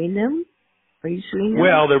suing them. Are you suing them?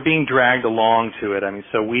 Well, they're being dragged along to it.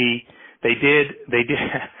 They did.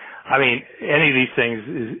 I mean, any of these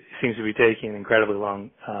things seems to be taking an incredibly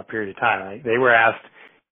long period of time. They were asked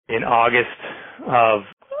in August of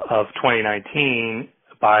 2019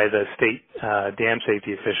 by the state dam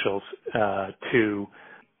safety officials to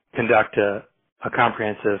conduct a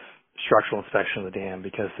comprehensive structural inspection of the dam,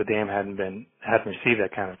 because the dam hadn't received that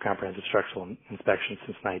kind of comprehensive structural inspection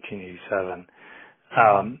since 1987.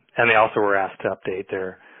 And they also were asked to update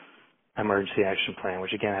their emergency action plan,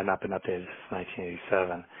 which again had not been updated since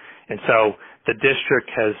 1987. And so the district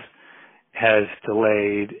has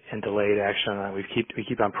delayed action on that. We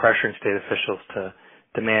keep on pressuring state officials to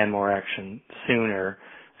demand more action sooner.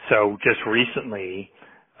 So just recently,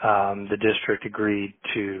 the district agreed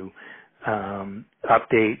to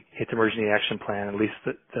update its emergency action plan, at least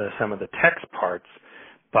some of the text parts,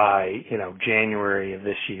 by January of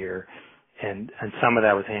this year, and some of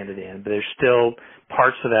that was handed in. But there's still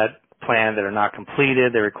parts of that plan that are not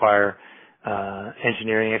completed. They require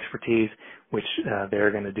engineering expertise, which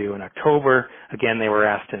they're going to do in October. Again, they were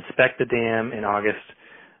asked to inspect the dam in August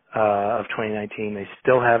of 2019. They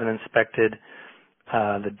still haven't inspected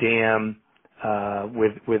the dam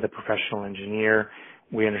with a professional engineer.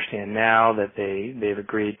 We understand now that they've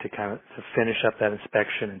agreed to to finish up that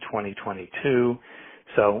inspection in 2022.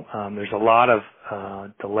 So there's a lot of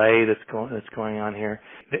delay that's going on here,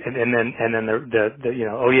 and then the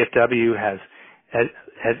ODFW has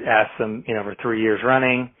asked them for 3 years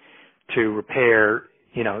running to repair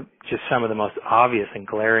just some of the most obvious and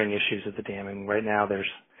glaring issues of the dam. And right now there's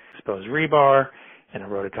exposed rebar and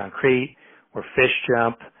eroded concrete where fish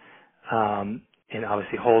jump, and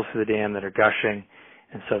obviously holes to the dam that are gushing.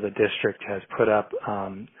 And so the district has put up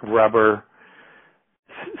rubber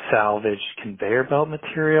salvage conveyor belt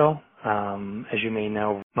material. As you may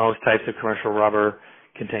know, most types of commercial rubber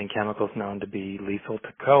contain chemicals known to be lethal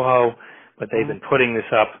to coho, but they've been putting this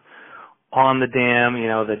up on the dam.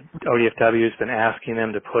 The ODFW has been asking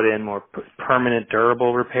them to put in more permanent,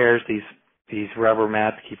 durable repairs. These rubber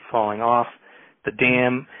mats keep falling off the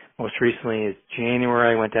dam. Most recently is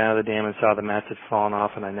January. I went down to the dam and saw the mats had fallen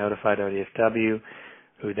off, and I notified ODFW,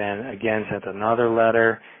 who then again sent another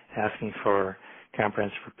letter asking for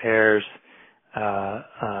comprehensive repairs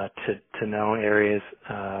to known areas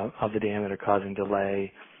of the dam that are causing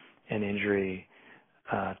delay and injury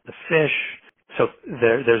to fish. So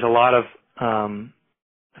there's a lot of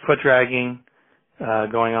foot dragging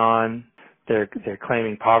going on. They're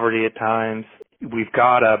claiming poverty at times. We've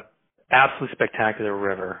got a absolutely spectacular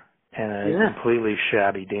river and a completely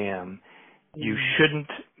shabby dam. You shouldn't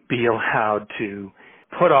be allowed to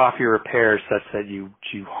put off your repairs such that you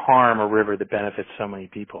harm a river that benefits so many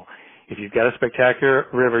people. If you've got a spectacular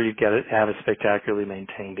river, you've got to have a spectacularly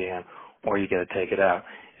maintained dam, or you got to take it out.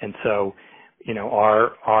 And so,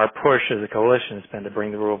 our push as a coalition has been to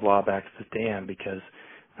bring the rule of law back to the dam, because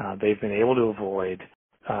they've been able to avoid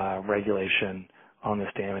regulation on this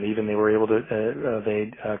dam, and even they were able to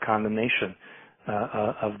evade condemnation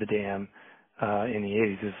of the dam in the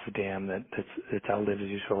 80s. This is a dam that's outlived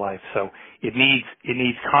its useful life. So it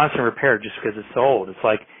needs constant repair just because it's old. It's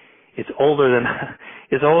like it's older than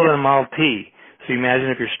a Model T. So you imagine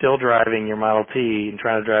if you're still driving your Model T and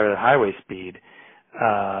trying to drive it at highway speed,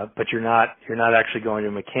 but you're not actually going to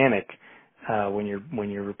a mechanic when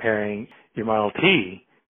you're repairing your Model T.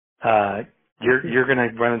 You're going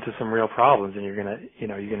to run into some real problems, and you're going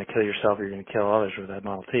to kill yourself, or you're going to kill others with that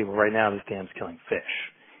Model T. Well, right now this dam's killing fish,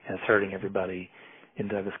 and it's hurting everybody in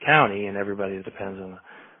Douglas County and everybody that depends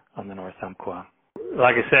on the North Umpqua.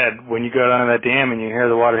 Like I said, when you go down to that dam and you hear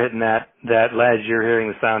the water hitting that ledge, you're hearing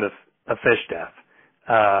the sound of fish death.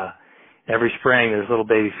 Every spring there's little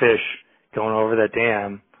baby fish going over that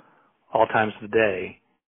dam all times of the day,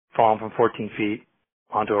 falling from 14 feet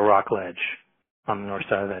onto a rock ledge on the north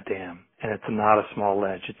side of that dam. And it's not a small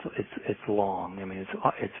ledge. It's long. I mean,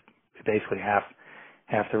 it's basically half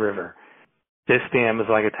the river. This dam is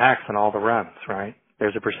like a tax on all the runs, right?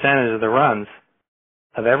 There's a percentage of the runs,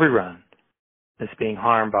 of every run, that's being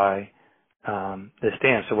harmed by this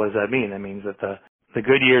dam. So what does that mean? That means that the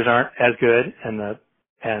good years aren't as good, and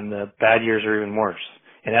the bad years are even worse.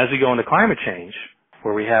 And as we go into climate change,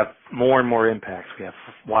 where we have more and more impacts, we have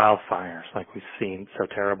wildfires like we've seen so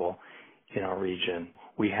terrible in our region.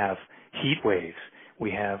 We have heat waves.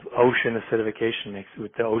 We have ocean acidification. Makes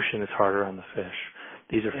the ocean is harder on the fish.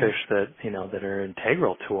 These are fish that are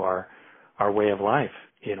integral to our way of life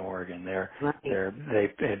in Oregon.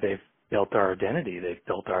 They've built our identity. They've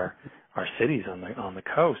built our cities on the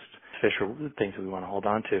coast. Fish are things that we want to hold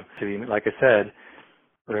on to. So, like I said,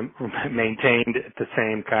 maintained at the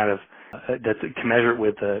same kind of that's commensurate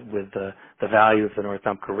with the value of the North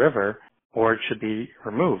Umpqua River, or it should be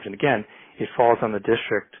removed. And again, it falls on the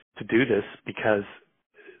district to do this because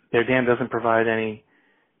their dam doesn't provide any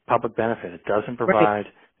public benefit. It doesn't provide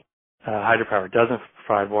hydropower. It doesn't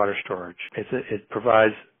provide water storage. It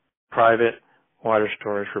provides private water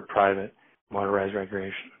storage for private motorized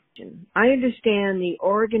recreation. I understand the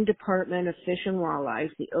Oregon Department of Fish and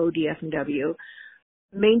Wildlife, the ODFW,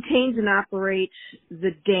 maintains and operates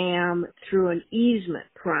the dam through an easement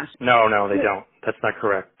process. No, they don't. That's not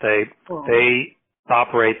correct. They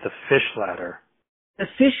operate the fish ladder. The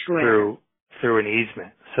fish ladder. Through an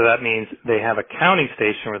easement. So that means they have a counting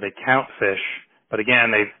station where they count fish, but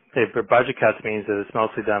again, their budget cuts means that it's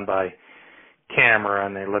mostly done by camera,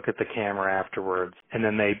 and they look at the camera afterwards. And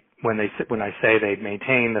then when I say they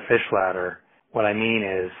maintain the fish ladder, what I mean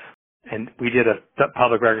is, and we did a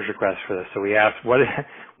public records request for this, so we asked, what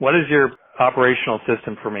is your operational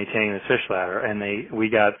system for maintaining this fish ladder, and we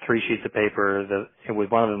got 3 sheets of paper.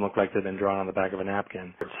 One of them looked like they'd been drawn on the back of a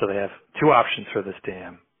napkin. So they have 2 options for this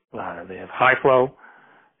dam ladder. They have high flow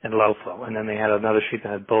and low flow, and then they had another sheet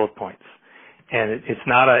that had bullet points. And it's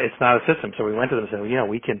not a system. So we went to them and said,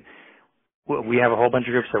 well, we have a whole bunch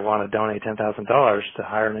of groups that want to donate $10,000 to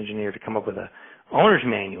hire an engineer to come up with a owner's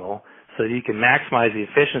manual so that you can maximize the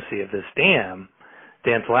efficiency of this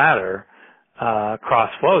dam's ladder cross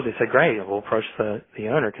flows. They said, great, we'll approach the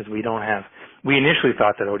owner because we initially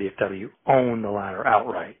thought that ODFW owned the ladder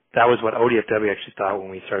outright. That was what ODFW actually thought when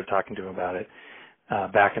we started talking to him about it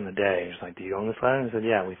back in the day. It was like, do you own this ladder? And I said,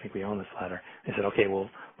 yeah, we think we own this ladder. They said, okay, well,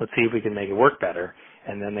 let's see if we can make it work better.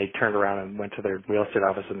 And then they turned around and went to their real estate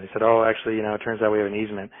office and they said, oh, actually, it turns out we have an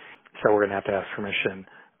easement, so we're going to have to ask permission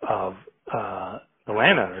of the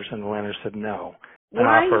landowners. And the landowners said no.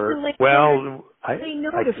 Why I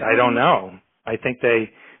don't know. I think they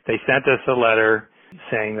sent us a letter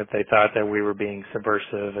saying that they thought that we were being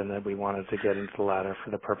subversive and that we wanted to get into the ladder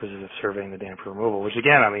for the purposes of surveying the dam for removal, which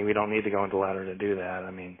again, we don't need to go into the ladder to do that.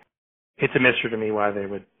 It's a mystery to me why they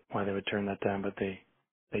would turn that down, but they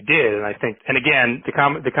did. And I think, and again,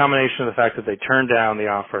 the combination of the fact that they turned down the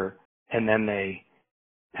offer and then they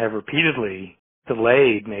have repeatedly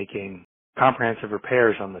delayed making comprehensive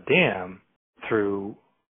repairs on the dam through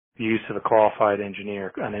the use of a qualified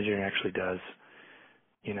engineer. An engineer actually does,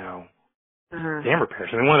 dam repairs.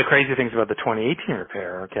 One of the crazy things about the 2018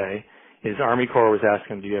 repair, is Army Corps was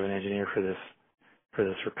asking them, do you have an engineer for this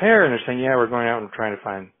repair? And they're saying, yeah, we're going out and trying to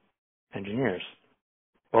find engineers.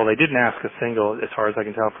 Well, they didn't ask a single, as far as I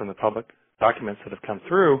can tell from the public documents that have come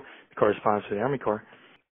through, the correspondence to the Army Corps,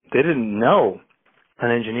 they didn't know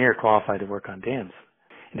an engineer qualified to work on dams.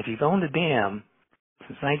 And if you've owned a dam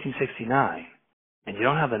since 1969 and you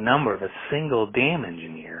don't have the number of a single dam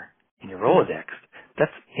engineer in your Rolodex, that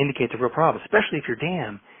indicates a real problem, especially if your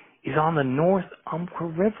dam is on the North Umpqua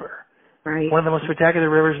River, right? One of the most spectacular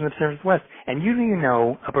rivers in the Pacific Northwest. And you don't even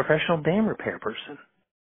know a professional dam repair person.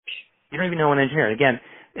 You don't even know an engineer. And again,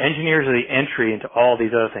 engineers are the entry into all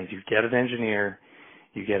these other things. You get an engineer,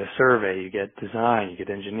 you get a survey, you get design, you get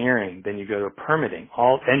engineering, then you go to permitting.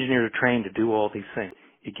 All engineers are trained to do all these things.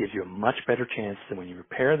 It gives you a much better chance that when you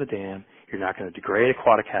repair the dam, you're not going to degrade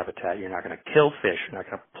aquatic habitat, you're not going to kill fish, you're not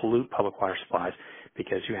going to pollute public water supplies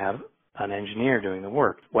because you have an engineer doing the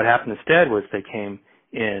work. What happened instead was they came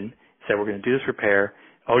in, said we're going to do this repair.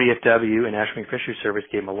 ODFW and National Marine Fisheries Service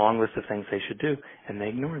gave them a long list of things they should do, and they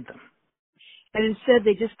ignored them. And instead,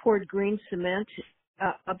 they just poured green cement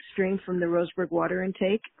upstream from the Roseburg water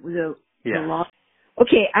intake.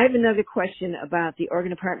 Okay, I have another question about the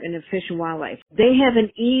Oregon Department of Fish and Wildlife. They have an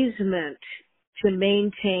easement to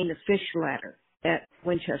maintain the fish ladder at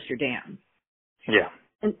Winchester Dam. Yeah.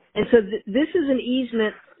 And so this is an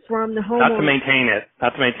easement from the homeowner. Not to maintain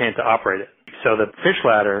it, to operate it. So the fish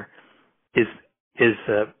ladder is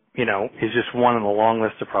just one in the long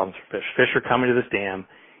list of problems for fish. Fish are coming to this dam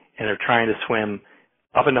and they're trying to swim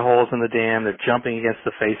up into holes in the dam. They're jumping against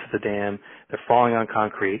the face of the dam. They're falling on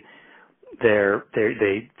concrete.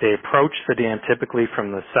 They approach the dam typically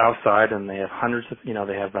from the south side, and they have hundreds of,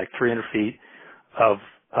 they have like 300 feet of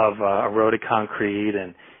eroded concrete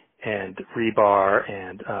and rebar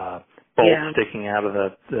and bolts sticking out of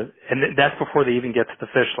and that's before they even get to the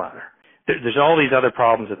fish ladder. There's all these other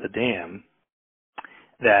problems at the dam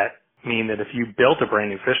that mean that if you built a brand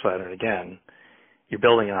new fish ladder, and again, you're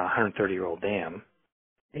building a 130-year-old dam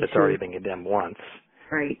that's already been condemned once.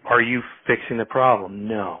 Right. Are you fixing the problem?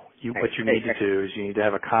 No. What you need to do is you need to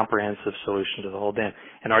have a comprehensive solution to the whole dam.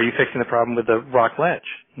 And are you fixing the problem with the rock ledge?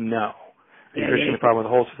 No. Are you fixing the problem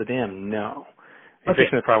with the holes for the dam? No. Are you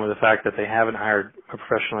fixing the problem with the fact that they haven't hired a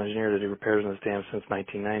professional engineer to do repairs on this dam since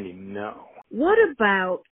 1990? No. What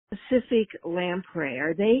about Pacific lamprey?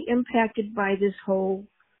 Are they impacted by this whole?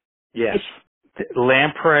 Yes.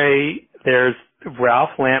 Lamprey, there's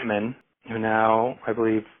Ralph Lampman, who now, I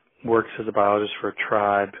believe, works as a biologist for a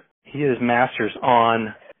tribe. He has masters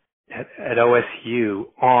at OSU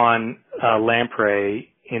on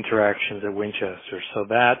lamprey interactions at Winchester. So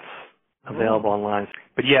that's available online.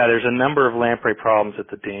 But yeah, there's a number of lamprey problems at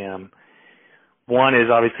the dam. One is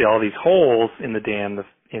obviously all these holes in the dam,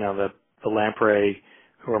 the lamprey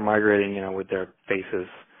who are migrating, with their faces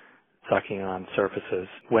sucking on surfaces.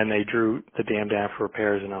 When they drew the dam down for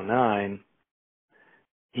repairs in 2009,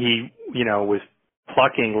 he, was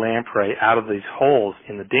plucking lamprey out of these holes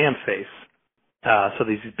in the dam face. So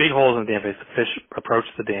these big holes in the dam face, the fish approach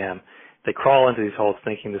the dam. They crawl into these holes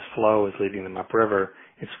thinking this flow is leading them upriver.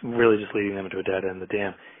 It's really just leading them into a dead end in the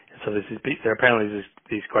dam. And so there are apparently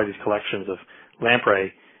these collections of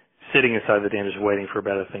lamprey sitting inside the dam just waiting for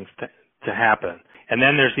better things to happen. And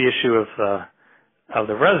then there's the issue of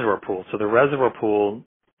the reservoir pool. So the reservoir pool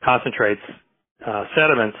concentrates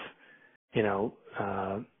sediments,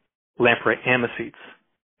 lamprey amicetes,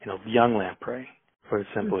 young lamprey, put it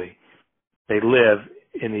simply. They live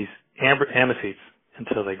in these amicetes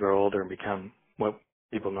until they grow older and become what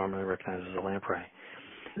people normally recognize as a lamprey.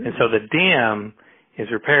 And so the dam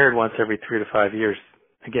is repaired once every 3 to 5 years,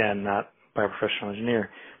 again, not by a professional engineer,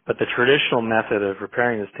 but the traditional method of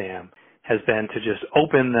repairing this dam has been to just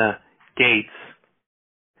open the gates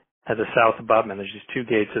at the south abutment. There's just 2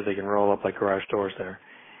 gates that they can roll up like garage doors there,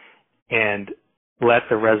 and let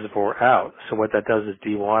the reservoir out. So what that does is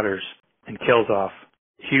dewaters and kills off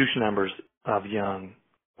huge numbers of young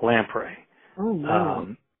lamprey. Oh, wow.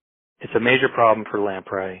 It's a major problem for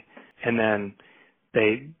lamprey. And then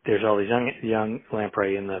there's all these young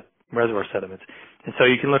lamprey in the reservoir sediments. And so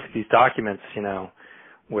you can look at these documents,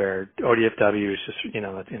 where ODFW is just, in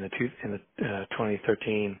the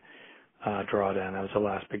 2013 drawdown. That was the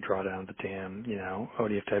last big drawdown of the dam.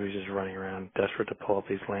 ODFW is just running around desperate to pull up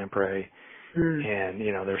these lamprey. And,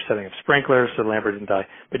 they're setting up sprinklers so the lamprey didn't die.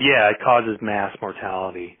 But yeah, it causes mass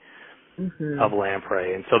mortality of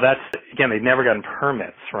lamprey. And so that's, again, they've never gotten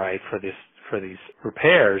permits, right, for these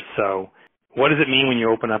repairs. So what does it mean when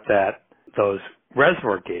you open up those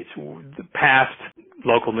reservoir gates? The past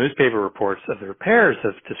local newspaper reports of the repairs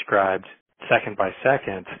have described second by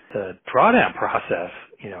second the drawdown process,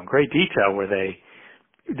 in great detail, where they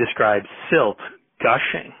describe silt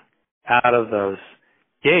gushing out of those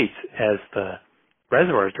gates as the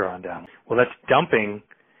reservoir is drawn down. Well, that's dumping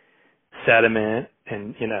sediment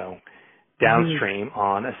and, downstream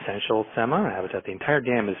on essential salmon habitat. The entire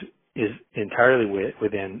dam is entirely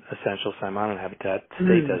within essential salmon habitat,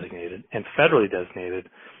 state designated and federally designated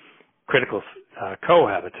critical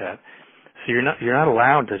cohabitat. So you're not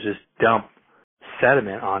allowed to just dump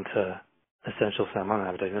sediment onto essential salmon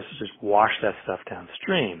habitat. This is just wash that stuff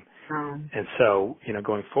downstream. And so,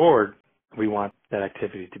 going forward, we want that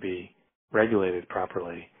activity to be regulated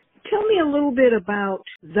properly. Tell me a little bit about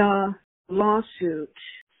the lawsuit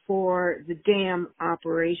for the dam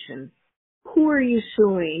operation. Who are you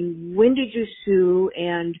suing? When did you sue?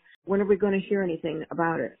 And when are we going to hear anything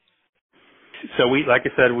about it? So like I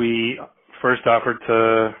said, we first offered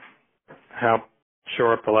to help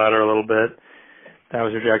shore up the ladder a little bit. That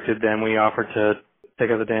was rejected. Then we offered to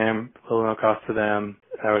take out the dam, little no cost to them.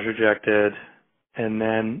 That was rejected. And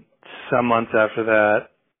then some months after that,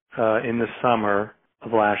 in the summer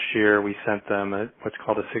of last year, we sent them what's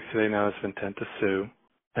called a 60-day notice of intent to sue.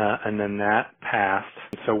 And then that passed.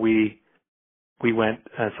 So we went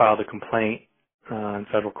and filed a complaint in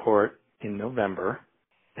federal court in November,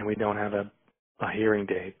 and we don't have a hearing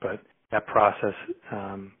date, but that process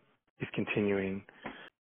is continuing.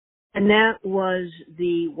 And that was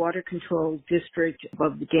the water control district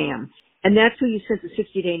above the dam. And that's who you sent the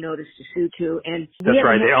 60-day notice to sue to. And that's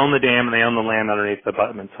right. They own the dam and they own the land underneath the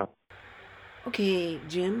abutment. So. Okay,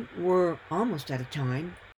 Jim, we're almost out of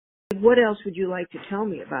time. What else would you like to tell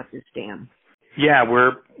me about this dam? Yeah,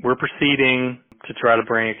 we're proceeding to try to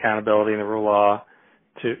bring accountability in the rule of law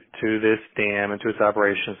to this dam and to its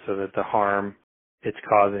operations so that the harm it's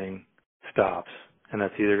causing stops. And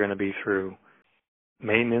that's either going to be through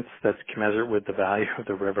maintenance that's commensurate with the value of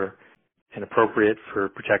the river and appropriate for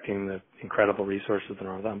protecting the incredible resources of the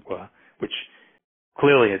North Umpqua, which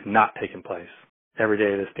clearly has not taken place. Every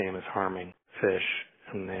day this dam is harming fish,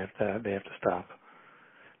 and they have to stop.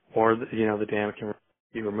 Or the dam can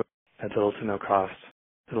be removed at little to no cost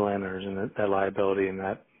to the landowners, and that liability and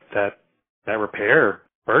that repair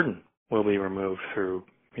burden will be removed through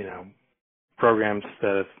programs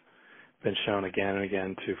that have been shown again and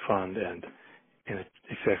again to fund and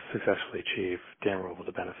successfully achieve dam removal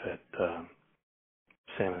to benefit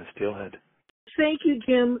salmon and steelhead. Thank you,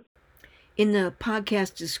 Jim. In the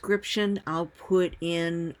podcast description, I'll put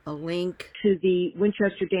in a link to the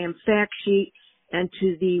Winchester Dam fact sheet and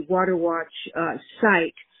to the WaterWatch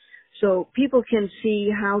site, so people can see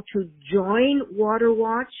how to join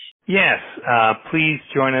WaterWatch. Yes, please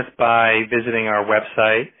join us by visiting our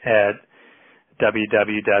website at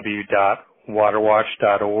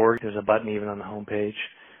www.waterwatch.org. There's a button even on the homepage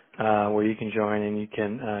where you can join and you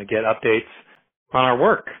can get updates on our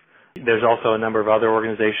work. There's also a number of other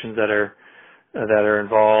organizations that are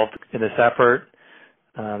involved in this effort.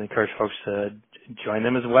 I encourage folks to join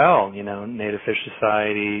them as well. Native Fish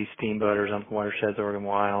Society, Steamboaters, Umpqua Watersheds, Oregon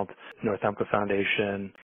Wild, North Umpqua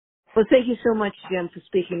Foundation. Well, thank you so much, Jim, for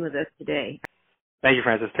speaking with us today. Thank you,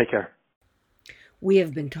 Francis. Take care. We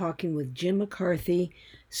have been talking with Jim McCarthy,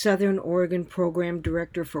 Southern Oregon Program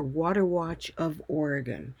Director for WaterWatch of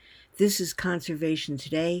Oregon. This is Conservation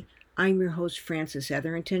Today. I'm your host, Frances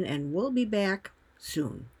Etherington, and we'll be back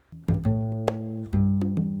soon.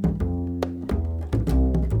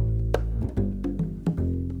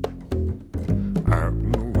 Out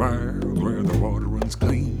in the wild where the water runs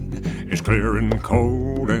clean, it's clear and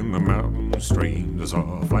cold in the mountain streams. I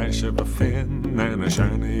saw a flash of a fin and a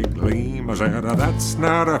shiny gleam. I said, that's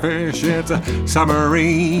not a fish, it's a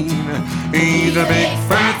submarine. He's a big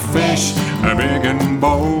fat fish, a big and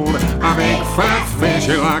bold. A big fat fish,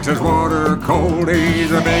 he likes his water cold.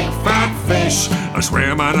 He's a big fat fish, a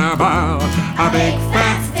swimming about. A big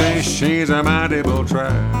fat fish, he's a mighty bull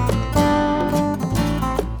trout.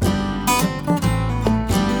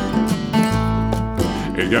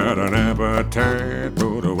 He got an appetite,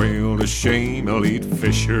 put a whale to shame. He'll eat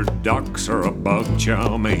fish or ducks or a bug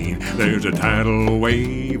chow mein. There's a tidal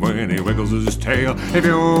wave when he wiggles his tail. If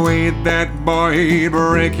you eat that boy, he'd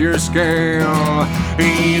break your scale.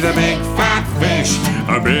 He's a big fat fish,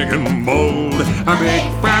 a big and bold. A big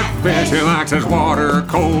fat fish, he likes his water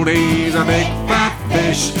cold. He's a big fat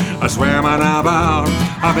fish, a swimming about.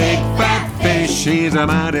 A big fat fish, he's a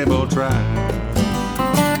mighty bull trout.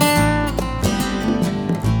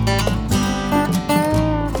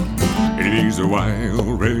 These are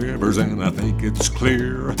wild rivers and I think it's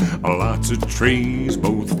clear. Lots of trees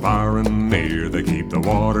both far and near. They keep the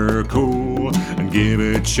water cool and give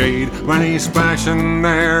it shade. When he's splashing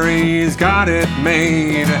there, he's got it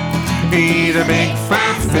made. He's a big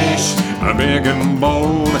fat fish, a big and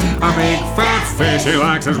bold. A big fat fish, he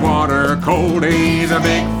likes his water cold. He's a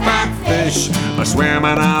big fat fish, a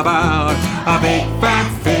swimming about. A big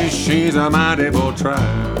fat fish, he's a mighty bull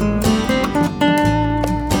trout.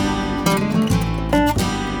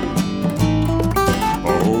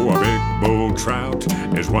 Trout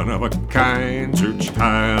is one of a kind, search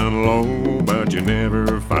high and low, but you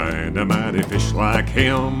never find a mighty fish like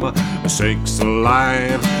him. Sakes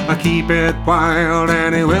alive, keep it wild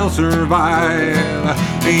and he will survive.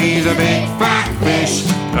 He's a big fat fish,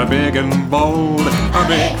 a big and bold. A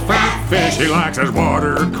big fat fish, he likes his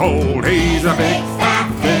water cold. He's a big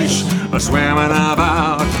fat fish, a swimming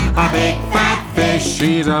about. A big fat fish,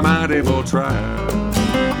 he's a mighty bull trout.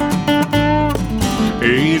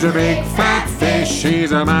 He's a big fat fish,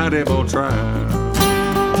 he's a mighty bull trout.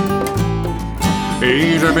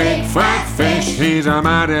 He's a big fat fish, he's a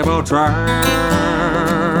mighty bull trout.